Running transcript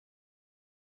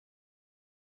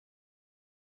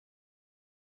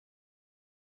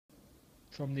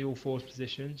From the all fours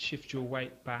position, shift your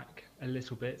weight back a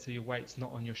little bit so your weight's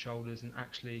not on your shoulders and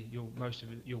actually most of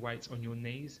your weight's on your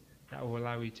knees. That will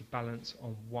allow you to balance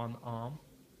on one arm.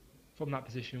 From that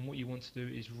position, what you want to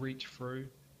do is reach through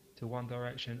to one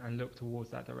direction and look towards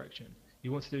that direction.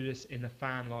 You want to do this in a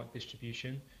fan-like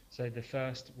distribution, so the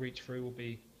first reach through will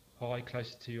be high,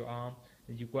 closer to your arm,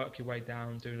 and you work your way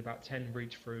down doing about 10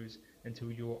 reach throughs until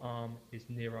your arm is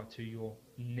nearer to your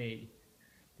knee.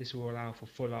 This will allow for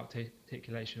full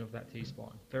articulation of that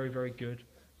T-spine. Very, very good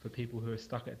for people who are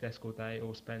stuck at a desk all day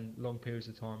or spend long periods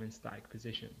of time in static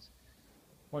positions.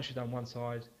 Once you've done one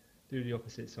side, do the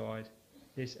opposite side.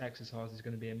 This exercise is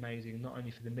going to be amazing, not only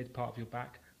for the mid part of your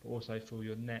back, but also for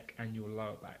your neck and your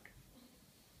lower back.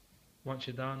 Once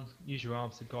you're done, use your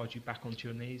arms to guide you back onto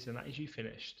your knees, and that is you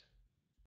finished.